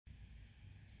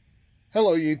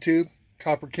Hello YouTube,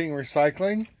 Copper King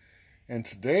Recycling, and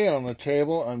today on the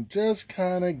table I'm just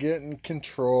kind of getting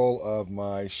control of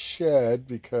my shed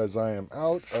because I am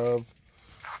out of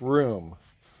room.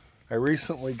 I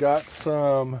recently got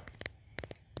some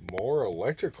more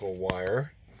electrical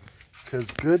wire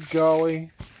because good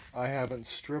golly, I haven't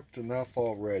stripped enough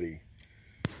already.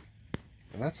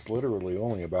 And that's literally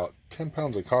only about 10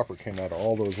 pounds of copper came out of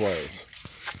all those wires.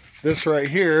 This right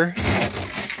here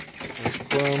is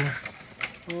from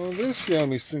this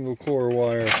yummy single core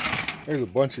wire. There's a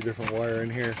bunch of different wire in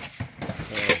here.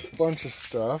 A bunch of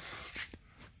stuff.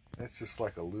 It's just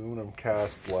like aluminum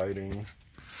cast lighting. And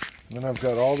then I've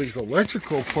got all these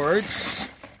electrical parts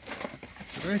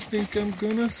that I think I'm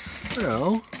gonna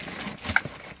sell.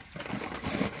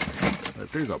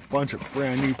 But there's a bunch of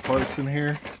brand new parts in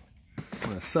here. I'm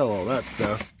gonna sell all that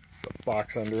stuff. There's a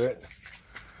box under it.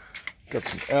 Got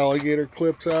some alligator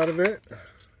clips out of it. I'm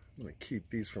gonna keep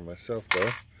these for myself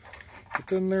though. But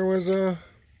then there was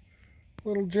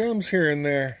little gems here and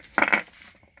there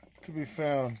to be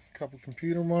found. A couple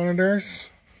computer monitors.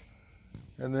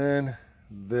 And then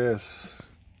this.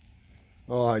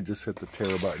 Oh, I just hit the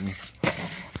tear button.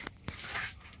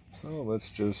 So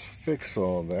let's just fix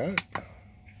all that.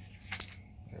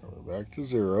 There, we're back to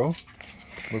zero.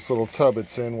 This little tub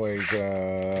it's in weighs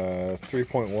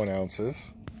 3.1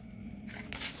 ounces.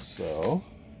 So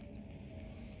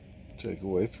take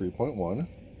away 3.1.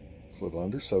 It's a little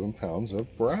under 7 pounds of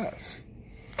brass.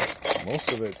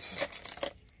 Most of it's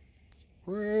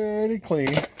pretty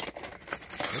clean.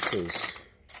 This is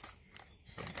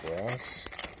a brass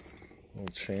little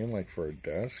chain like for a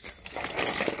desk.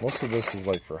 Most of this is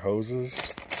like for hoses.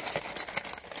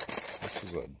 This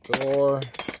is a door.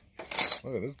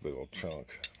 Look at this big old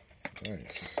chunk.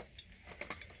 Nice.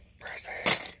 Brass.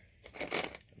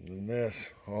 And then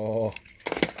this. Oh,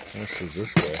 this is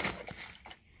this way.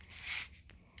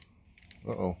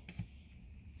 Uh-oh.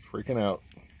 Freaking out.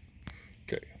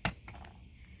 Okay.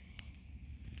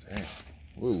 Damn.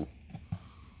 Woo.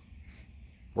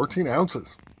 14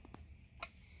 ounces.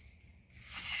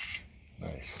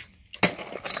 Nice.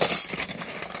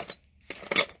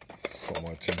 So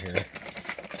much in here.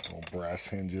 Little brass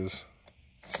hinges.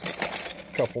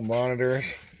 Couple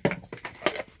monitors.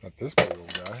 Not this big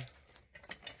old guy.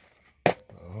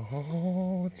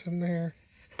 Oh, what's in there?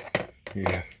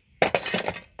 Yeah.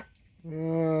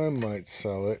 I might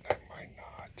sell it. I might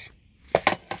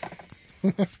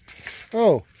not.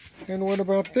 Oh, and what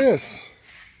about this?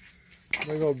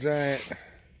 Big old giant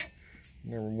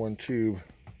 #1 tube.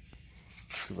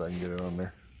 Let's see if I can get it on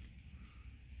there.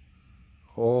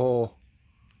 Oh,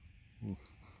 a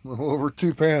little over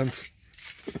 2 pounds.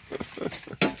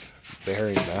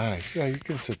 Very nice. Yeah, you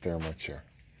can sit there in my chair.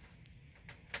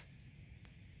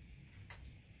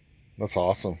 That's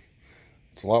awesome.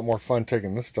 It's a lot more fun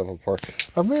taking this stuff apart.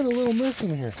 I made a little mess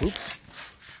in here. Oops.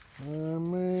 I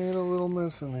made a little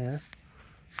mess in here.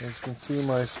 As you can see,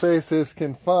 my space is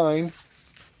confined.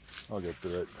 I'll get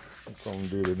through it. That's what I'm going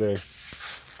to do today.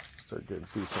 Start getting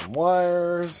through some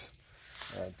wires.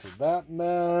 Add to that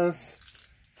mess.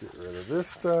 Get rid of this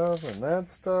stuff and that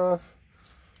stuff.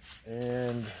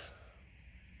 And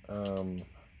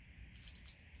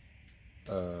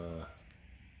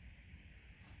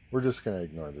we're just going to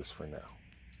ignore this for now.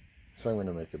 So I'm going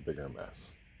to make a bigger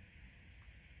mess.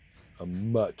 A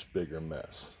much bigger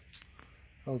mess.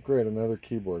 Oh great, another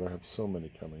keyboard. I have so many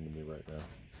coming to me right now.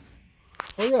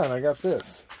 Oh yeah, and I got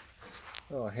this.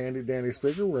 Oh, a handy dandy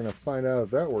speaker. We're going to find out if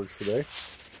that works today.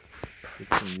 Get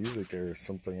some music or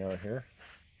something out here.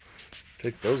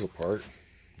 Take those apart.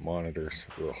 Monitors.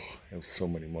 Ugh, I have so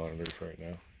many monitors right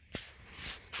now.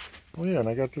 Oh yeah, and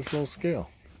I got this little scale.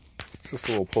 It's just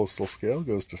a little postal scale.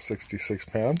 Goes to 66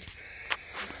 pounds.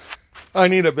 I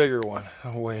need a bigger one.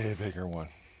 A way bigger one.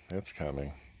 It's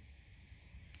coming.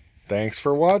 Thanks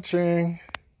for watching.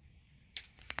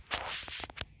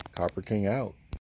 Copper King out.